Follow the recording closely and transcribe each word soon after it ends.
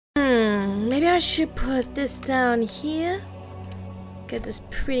Maybe I should put this down here. Get this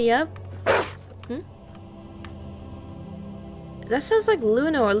pretty up. That sounds like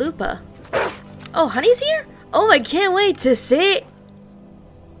Luna or Lupa. Oh, Honey's here? Oh, I can't wait to see.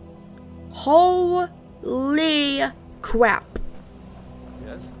 Holy crap.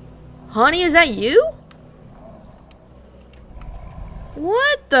 Yes? Honey, is that you?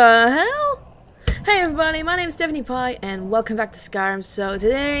 What the hell? Hey everybody, my name is Stephanie Pie and welcome back to Skyrim. So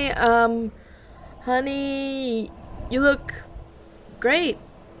today, Honey, you look great.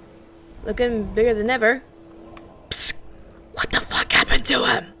 Looking bigger than ever. Psst. What the fuck happened to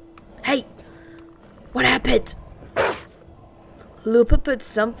him? Hey, what happened? Lupa put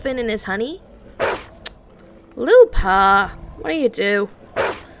something in his honey? Lupa, what do you do?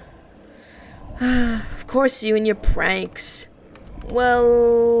 Of course you and your pranks.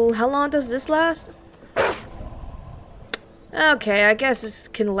 Well, how long does this last? Okay, I guess this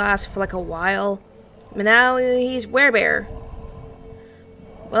can last for like a while. But now he's werebear.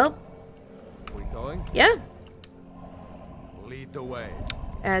 Well. Are we going? Yeah. Lead the way.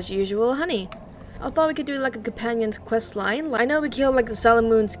 As usual, Honey. I thought we could do like a companion's quest line. I know we killed like the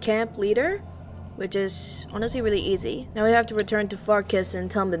Solomon's camp leader, which is honestly really easy. Now we have to return to Vilkas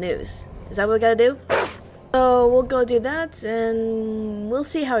and tell him the news. Is that what we gotta do? So we'll go do that and we'll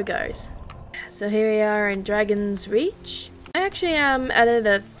see how it goes. So here we are in Dragon's Reach. I actually added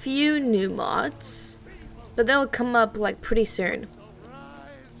a few new mods, but they'll come up like pretty soon.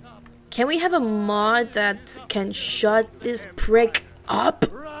 Can we have a mod that can shut this prick up?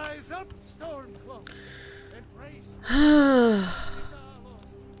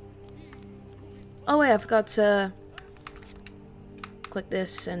 Oh wait, I forgot to click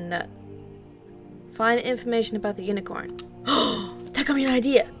this and find information about the unicorn. That got me an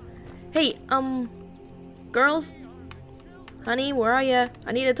idea. Hey, girls? Honey, where are ya?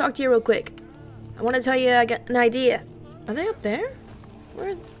 I need to talk to you real quick. I want to tell you I got an idea. Are they up there?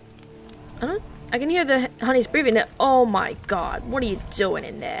 Where? I can hear the Honey's breathing. Oh my god, what are you doing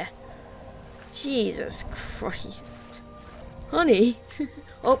in there? Jesus Christ. Honey?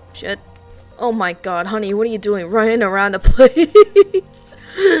 Oh, shit. Oh my god, Honey, what are you doing running around the place?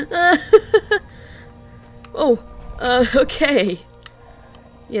 Okay.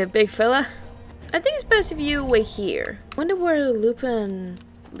 Yeah, big fella. I think it's best if you wait here. Wonder where Lupa and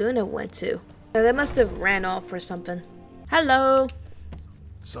Luna went to. They must have ran off or something. Hello.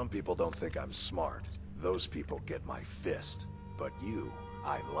 Some people don't think I'm smart. Those people get my fist. But you,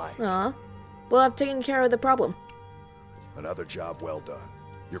 I like. Aw. Well, I've taken care of the problem. Another job well done.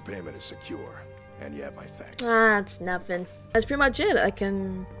 Your payment is secure. And you have my thanks. Ah, it's nothing. That's pretty much it. I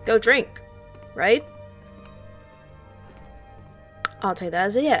can go drink. Right? I'll take that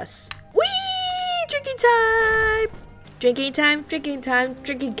as a yes. Whee! Drinking time! Drinking time, drinking time,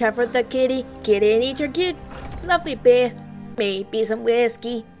 drinking time for the kitty. Kitty and eat your kid. Lovely beer. Maybe some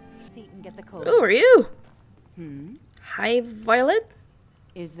whiskey. Seat and get the cold. Who are you? Hi, Violet?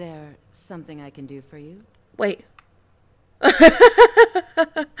 Is there something I can do for you? Wait.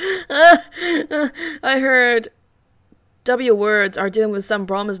 I heard W words are dealing with some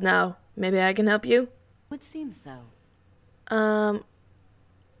problems now. Maybe I can help you? Would seem so.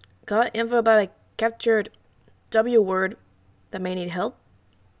 Got info about a captured W word that may need help.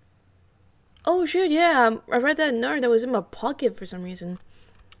 Oh shit, yeah, I read that note that was in my pocket for some reason.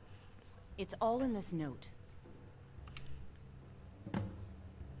 It's all in this note.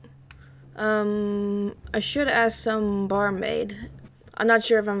 I should ask some barmaid. I'm not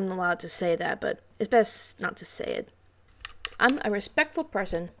sure if I'm allowed to say that, but it's best not to say it. I'm a respectful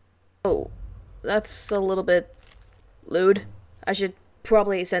person. Oh, that's a little bit lewd. I should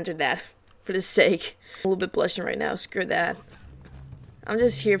probably censor that for the sake. I'm a little bit blushing right now, screw that. I'm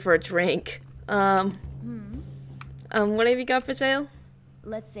just here for a drink. What have you got for sale?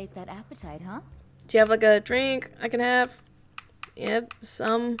 Let's sate that appetite, huh? Do you have like a drink I can have? Yep,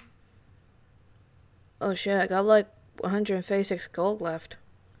 some. Oh shit, I got like 156 gold left.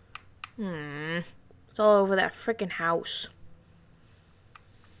 It's all over that freaking house.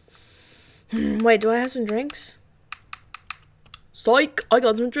 Wait, do I have some drinks? Psych! I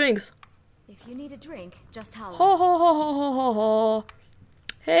got some drinks! If you need a drink, just holler. Ho ho ho ho ho ho ho!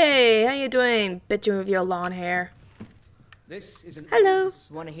 Hey, how you doing, bitchin' with your long hair? This is an Hello!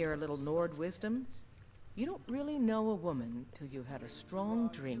 Want to hear a little Nord wisdom? You don't really know a woman till you've had a strong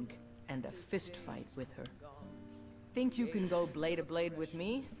drink and a fist fight with her. Think you can go blade to blade with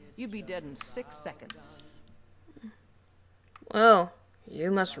me? You'd be dead in 6 seconds. Well, you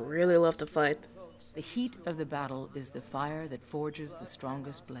must really love to fight. The heat of the battle is the fire that forges the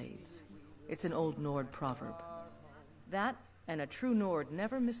strongest blades. It's an old Nord proverb. That and a true Nord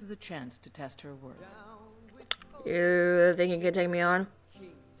never misses a chance to test her worth. You think you can take me on?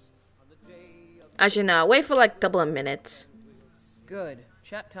 Actually, no. Wait for like a couple of minutes. Good.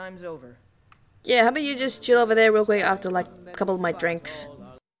 Chat time's over. Yeah, how about you just chill over there real quick after like a couple of my drinks?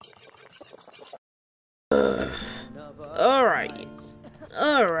 Alrighty.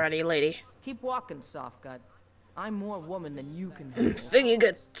 Alrighty, lady. Keep walking, soft gut. I'm more woman than you can handle. Think you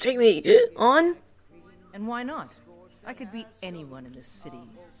could take me on? And why not? I could beat anyone in this city.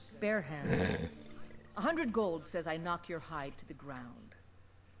 Barehanded. 100 gold says I knock your hide to the ground.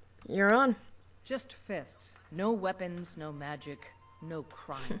 You're on. Just fists. No weapons, no magic, no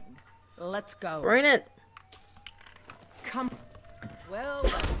crying. Let's go. Bring it. Come. Well,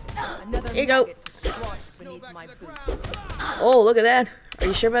 another Here you go. nugget to squash beneath my boot. Oh, look at that. Are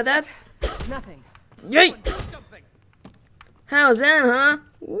you sure about that? Nothing. Yay! How's that, huh?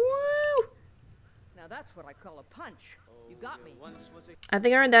 Woo! Now that's what I call a punch. You got me. I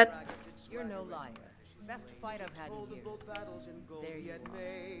think I heard that. You're no liar. Best fight I've had in years. There you are.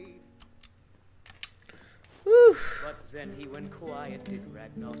 Woo. But then he went quiet, did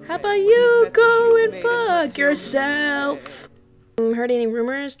Ragnar. How about you go and fuck yourself? Heard any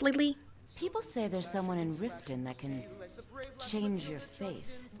rumors lately? People say there's someone in Riften that can change your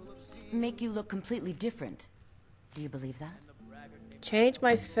face, make you look completely different. Do you believe that? Change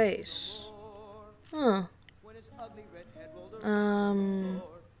my face. Huh.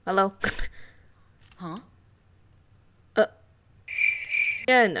 Hello? Huh?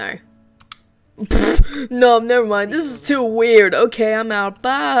 Yeah, no. No, never mind. This is too weird. Okay, I'm out.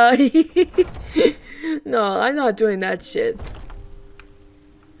 Bye. No, I'm not doing that shit.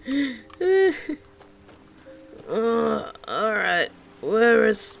 Alright. Where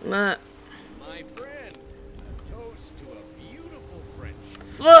is my... My friend, a toast to a beautiful friendship.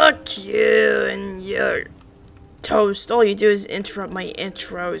 Fuck you and your toast. All you do is interrupt my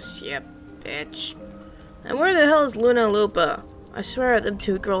intros, you bitch. And where the hell is Luna and Lupa? I swear them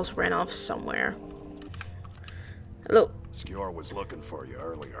two girls ran off somewhere. Hello. Skjor was looking for you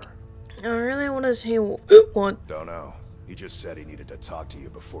earlier. Oh, really? What does he want? Don't know. He just said he needed to talk to you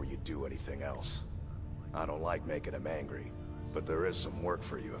before you do anything else. I don't like making him angry, but there is some work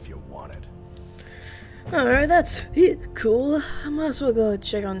for you if you want it. Alright, that's cool. I might as well go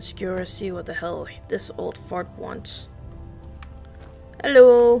check on Skjor, see what the hell this old fart wants.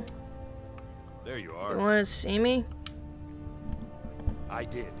 Hello. There you You are. want to see me? I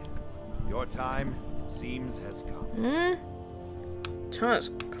did. Your time, it seems, has come. Thomas,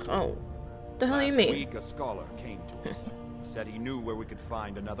 oh. What the hell you Last mean? week, a scholar came to us. Said he knew where we could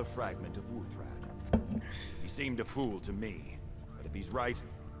find another fragment of Wuthrad. He seemed a fool to me, but if he's right,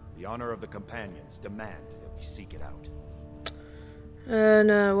 the honor of the companions demand that we seek it out.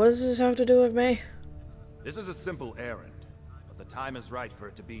 And, what does this have to do with me? This is a simple errand, but the time is right for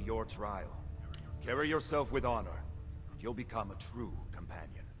it to be your trial. Carry yourself with honor, and you'll become a true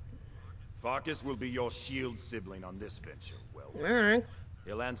companion. Farkas will be your shield sibling on this venture. Well, Alright.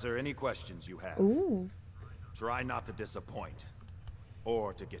 he'll answer any questions you have. Ooh. Try not to disappoint,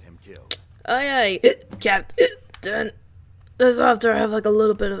 or to get him killed. Aye aye, Captain. This after I have like a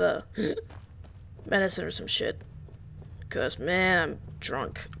little bit of a medicine or some shit. Cause man, I'm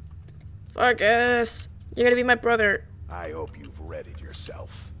drunk. Farkas, you're gonna be my brother. I hope you've readied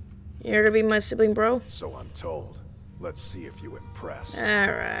yourself. You're gonna be my sibling, bro. So I'm told. Let's see if you impress.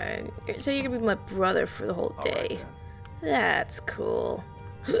 Alright. So you're gonna be my brother for the whole All day. right, then. That's cool.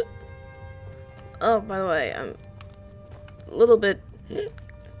 Oh, by the way, I'm a little bit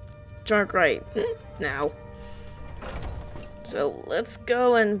drunk right now. So let's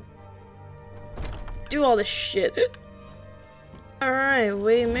go and do all this shit. Alright,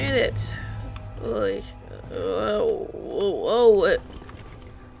 we made it. Like, whoa.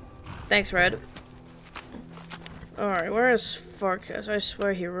 Thanks, Red. Alright, where is Farkas? I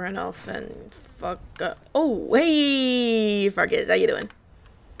swear he ran off and fuck up. Oh, hey, Farkas, how you doing?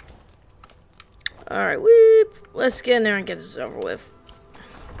 Alright, whoop. Let's get in there and get this over with.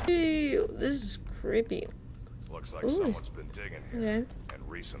 Ew, this is creepy. Looks like Ooh, someone's been digging here. Okay. And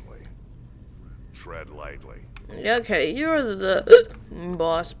recently. Tread lightly. Okay, you're the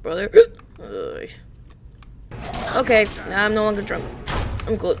boss, brother. Okay, now I'm no longer drunk.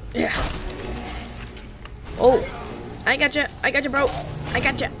 I'm good. Yeah. Oh, I gotcha, bro. I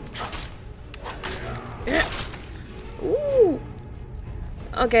gotcha. Yeah. Ooh.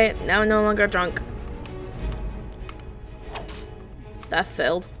 Okay, now I'm no longer drunk. That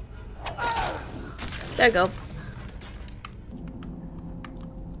failed. There you go.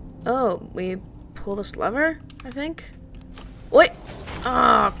 Oh, we pull this lever, I think. Wait!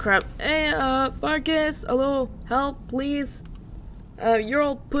 Oh, crap. Hey, Farkas, hello, help, please. Your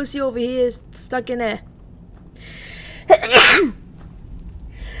old pussy over here is stuck in there. Will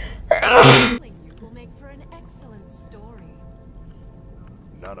make for an excellent story.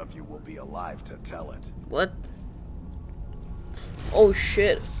 None of you will be alive to tell it. What? Oh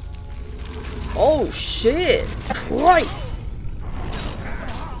shit. Oh shit. Christ.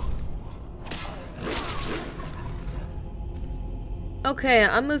 Okay,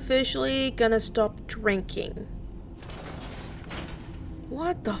 I'm officially gonna stop drinking.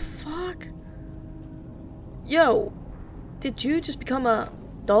 What the fuck? Yo, did you just become a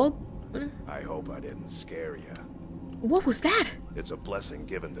dog? I hope I didn't scare you. What was that? It's a blessing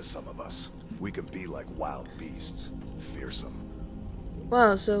given to some of us. We can be like wild beasts. Fearsome.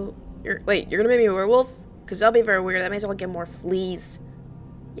 Wow, so you're gonna make me a werewolf? Cause that'll be very weird. That means I'll get more fleas.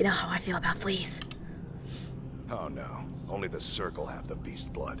 You know how I feel about fleas. Oh no. Only the Circle have the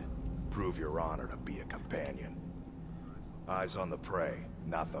beast blood. Prove your honor to be a companion. Eyes on the prey,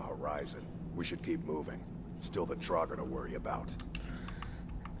 not the horizon. We should keep moving. Still the Trogger to worry about.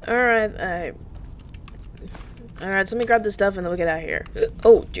 Alright, alright, so let me grab this stuff and then we'll get out of here.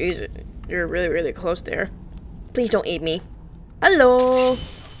 Oh, Jesus. You're really, really close there. Please don't eat me. Hello!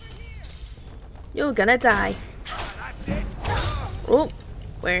 You're gonna die. Oh,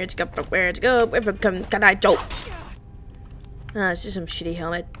 where'd you go? Where'd you go? Where can I go? Ah, it's just some shitty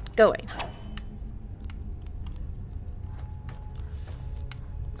helmet. Go away.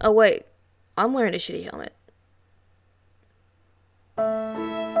 Oh, wait. I'm wearing a shitty helmet.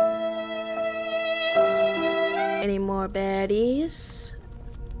 Any more baddies?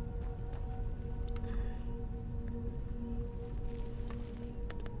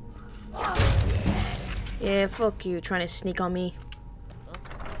 Yeah, fuck you, trying to sneak on me.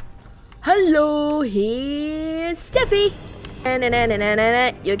 Hello, here's Steffi!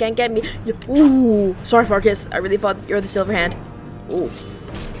 You can't get me. Ooh, sorry, Farkas. I really thought you were the silver hand. Ooh.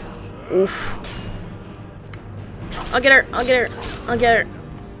 Oof. I'll get her. I'll get her. I'll get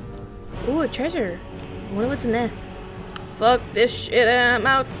her. Ooh, a treasure. I wonder what's in there. Fuck this shit. I'm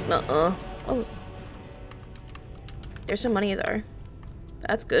out. Nuh-uh. Oh. There's some money there.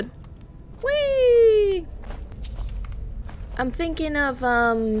 That's good. Whee! I'm thinking of,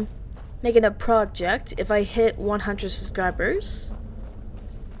 making a project if I hit 100 subscribers.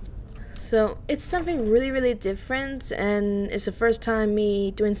 So it's something really, really different, and it's the first time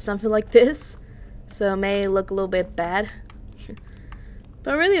me doing something like this, so it may look a little bit bad.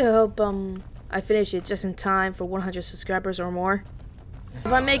 But I really hope I finish it just in time for 100 subscribers or more.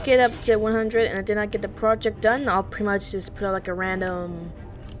 If I make it up to 100 and I did not get the project done, I'll pretty much just put out like a random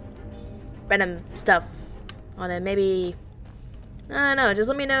stuff on it. Maybe, I don't know, just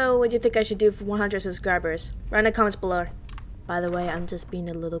let me know what you think I should do for 100 subscribers. Write in the comments below. By the way, I'm just being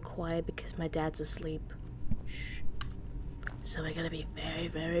a little quiet because my dad's asleep. Shh. So we gotta be very,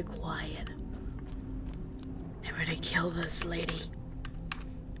 very quiet. And we're gonna kill this lady.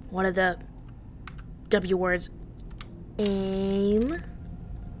 One of the W words. Aim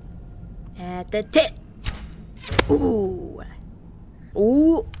at the tit. Ooh.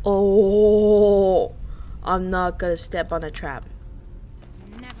 Ooh. Oh. I'm not gonna step on a trap.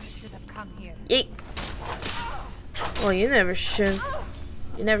 Never should have come here. Yeet. Well, you never should.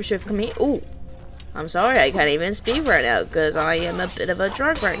 You never should have come here. Ooh. I'm sorry, I can't even speak right now because I am a bit of a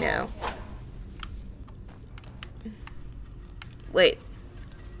drunk right now. Wait.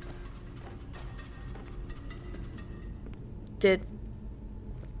 Did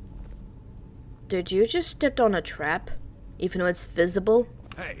you just step on a trap? Even though it's visible?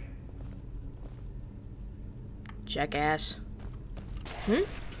 Hey. Jackass. Hmm?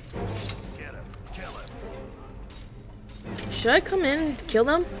 Get him. Kill him. Should I come in and kill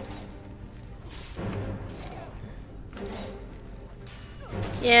them?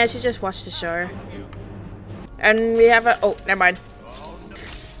 Yeah, she just watched the show. And we have a... Oh, never mind.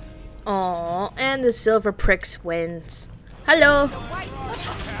 Aww, and the silver pricks wins. Hello!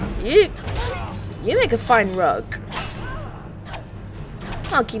 You make a fine rug.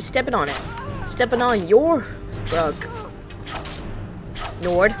 I'll keep stepping on it. Stepping on your rug.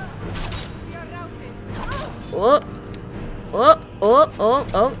 Nord. Oh. Oh, oh, oh,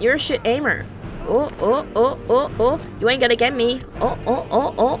 oh, you're a shit aimer. Oh, oh, oh, oh, oh. You ain't gonna get me. Oh, oh,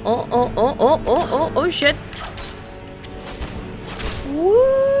 oh, oh, oh, oh, oh, oh, oh, oh, oh, shit.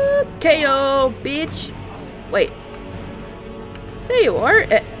 Whoop. KO, bitch. Wait. There you are.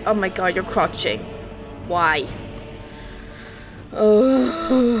 Oh my god, you're crouching. Why?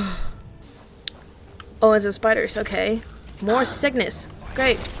 Oh, it's the spiders. Okay. More sickness.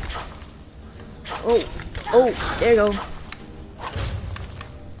 Great. Oh, oh, there you go.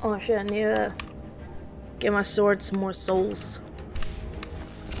 Oh shit, I need to get my sword some more souls.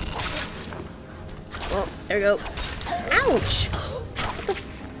 Oh, there we go. Ouch! What the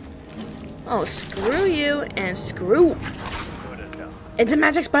f— oh, screw you and screw. It's a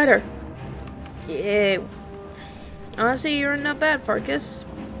magic spider. Yeah. Honestly, you're not bad, Vilkas.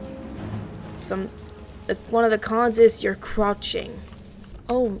 One of the cons is you're crouching.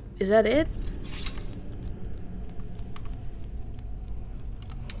 Oh, is that it?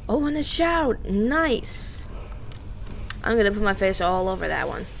 Oh, and a shout. Nice. I'm gonna put my face all over that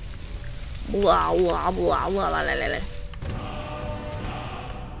one. Blah, blah, blah, blah, blah, blah, blah.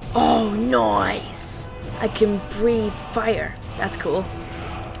 Oh, nice. I can breathe fire. That's cool.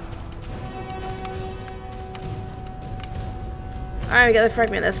 Alright, we got the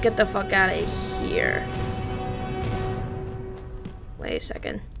fragment. Let's get the fuck out of here. Wait a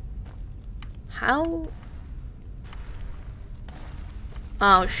second. How?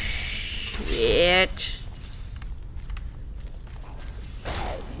 Oh, shit.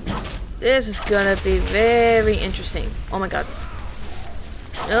 This is gonna be very interesting. Oh my god.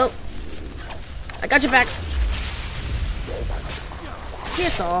 Nope. I got your back.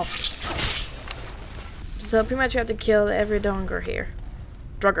 Piss off. So pretty much we have to kill every donger here.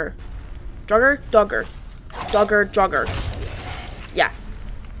 Drugger. Drugger? Dogger. Dogger, drugger. Yeah.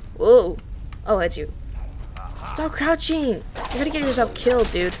 Whoa. Oh, it's you. Stop crouching. You're gonna get yourself killed,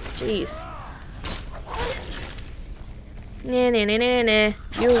 dude. Jeez. Nah, nah, nah, nah, nah.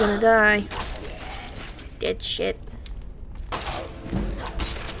 You're gonna die. Dead shit.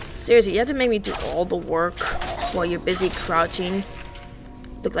 Seriously, you have to make me do all the work while you're busy crouching.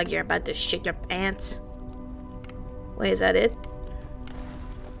 Look like you're about to shit your pants. Wait, is that it?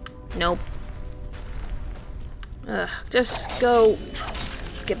 Nope. Ugh, just go.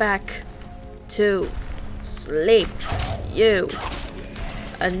 Get back to sleep. You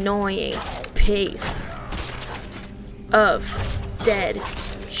annoying piece of dead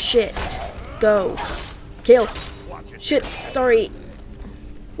shit. Go. Kill. Shit, sorry.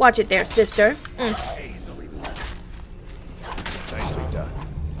 Watch it there, sister. Nicely done.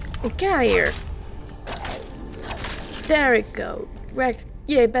 Get out of here. There we go. Wrecked.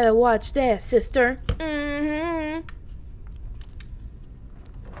 You better watch there, sister.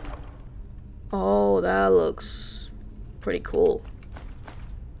 Oh, that looks pretty cool.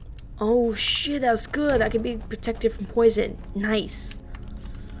 Oh shit, that was good. I can be protected from poison. Nice.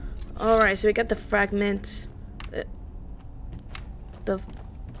 Alright, so we got the fragment. The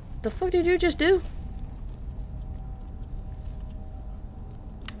fuck did you just do?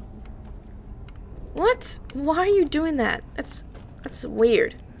 What? Why are you doing that? That's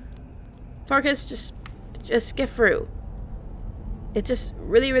weird. Vilkas, just get through. It's just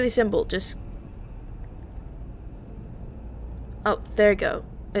really, really simple. Just. Oh, there you go.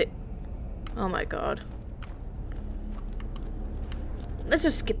 Oh my god. Let's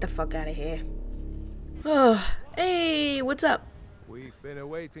just get the fuck out of here. Oh, hey, what's up? We've been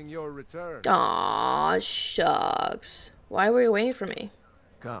awaiting your return. Aw, shucks. Why were you waiting for me?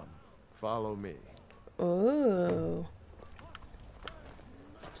 Come, follow me. Oh.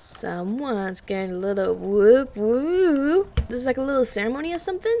 Someone's getting a little whoop whoop. This is like a little ceremony or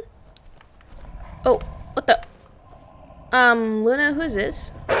something? Oh, what the? Luna, who's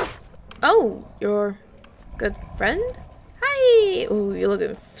this? Oh, your good friend? Hi! Oh, you're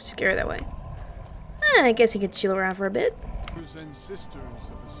looking scared that way. I guess you could chill around for a bit. Brothers and sisters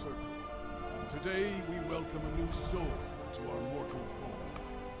of the circle, today we welcome a new soul to our mortal fold.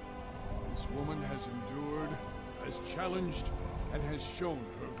 This woman has endured, has challenged, and has shown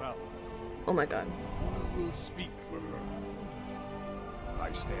her valor. Oh my god. Who will speak for her?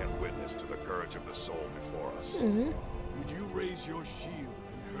 I stand witness to the courage of the soul before us. Would you raise your shield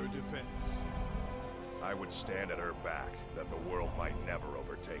in her defense? I would stand at her back, that the world might never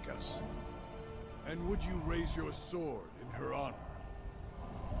overtake us. And would you raise your sword in her honor?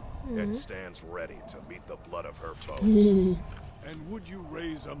 It stands ready to meet the blood of her foes. And would you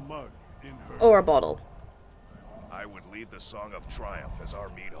raise a mug in her? Or a bottle. I would lead the song of triumph as our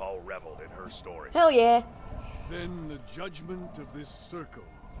mead hall reveled in her stories. Hell yeah. Then the judgment of this circle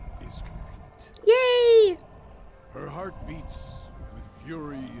is complete. Yay! Her heart beats with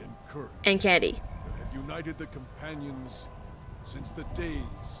fury and courage. And candy. That have united the companions since the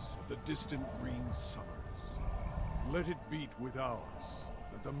days of the distant green summers. Let it beat with ours,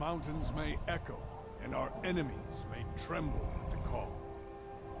 that the mountains may echo and our enemies may tremble at the call.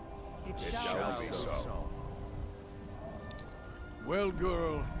 It shall be so. Well,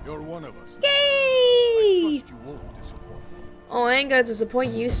 girl, you're one of us. Yay! I trust you won't disappoint. Oh, I ain't gonna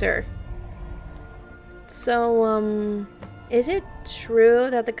disappoint you, sir. So, is it true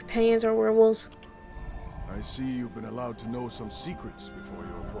that the companions are I see you've been allowed to know some secrets before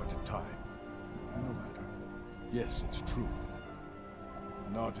your appointed time. No matter. Yes, it's true.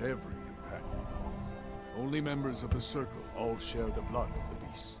 Not every companion, no. Only members of the Circle all share the blood of the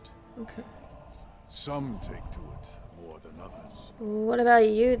beast. Okay. Some take to it more than others. What about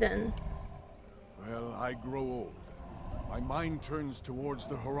you then? Well, I grow old. My mind turns towards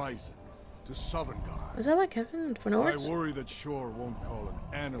the horizon, to Sovngarde. Was that like heaven for Nords? I worry that Shor won't call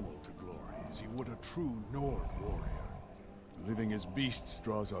an animal to glory as he would a true Nord warrior. Living as beasts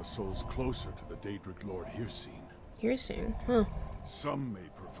draws our souls closer to the Daedric Lord Hircine. Hircine, huh? Some may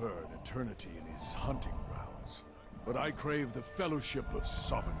prefer an eternity in his hunting grounds, but I crave the fellowship of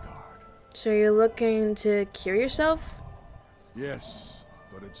Sovngarde. So you're looking to cure yourself? Yes,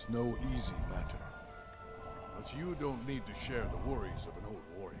 but it's no easy matter. But you don't need to share the worries of an old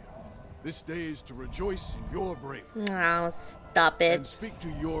warrior. This day is to rejoice in your bravery. Oh, stop it. And speak to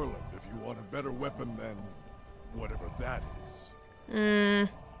Yorland if you want a better weapon than whatever that is.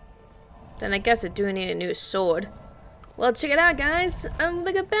 Then I guess I do need a new sword. Well, check it out, guys. I'm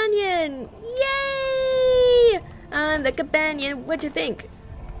the companion. Yay! I'm the companion. What'd you think?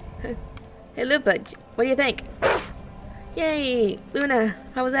 Hey, Lupa, what do you think? Yay! Luna,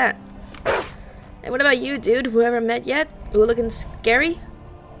 how was that? And what about you, dude? Who ever met yet? Who looking scary?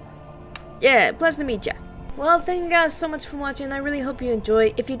 Yeah, pleasure to meet ya. Well, thank you guys so much for watching. I really hope you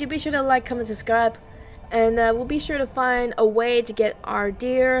enjoy. If you do, be sure to like, comment, subscribe. And we'll be sure to find a way to get our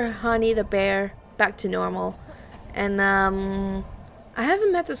dear Honey the bear back to normal. And I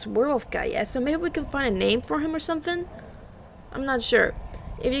haven't met this werewolf guy yet, so maybe we can find a name for him or something. I'm not sure.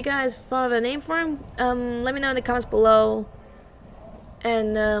 If you guys thought of a name for him, let me know in the comments below.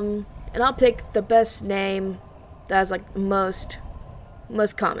 And I'll pick the best name that has like most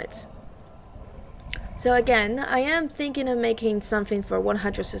comments. So again, I am thinking of making something for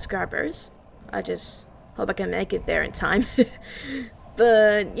 100 subscribers. I just hope I can make it there in time.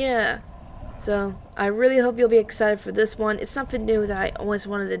 But yeah, so I really hope you'll be excited for this one. It's something new that I always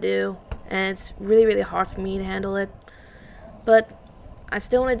wanted to do, and it's really hard for me to handle it. But I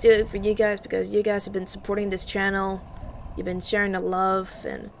still want to do it for you guys because you guys have been supporting this channel. You've been sharing the love,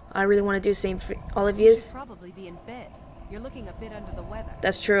 and I really want to do the same for all of you. You should probably be in bed. You're looking a bit under the weather.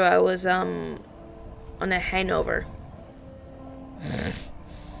 That's true. I was on a hangover.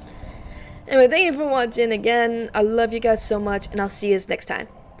 Anyway, thank you for watching again. I love you guys so much, and I'll see you next time.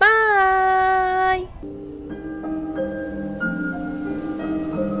 Bye!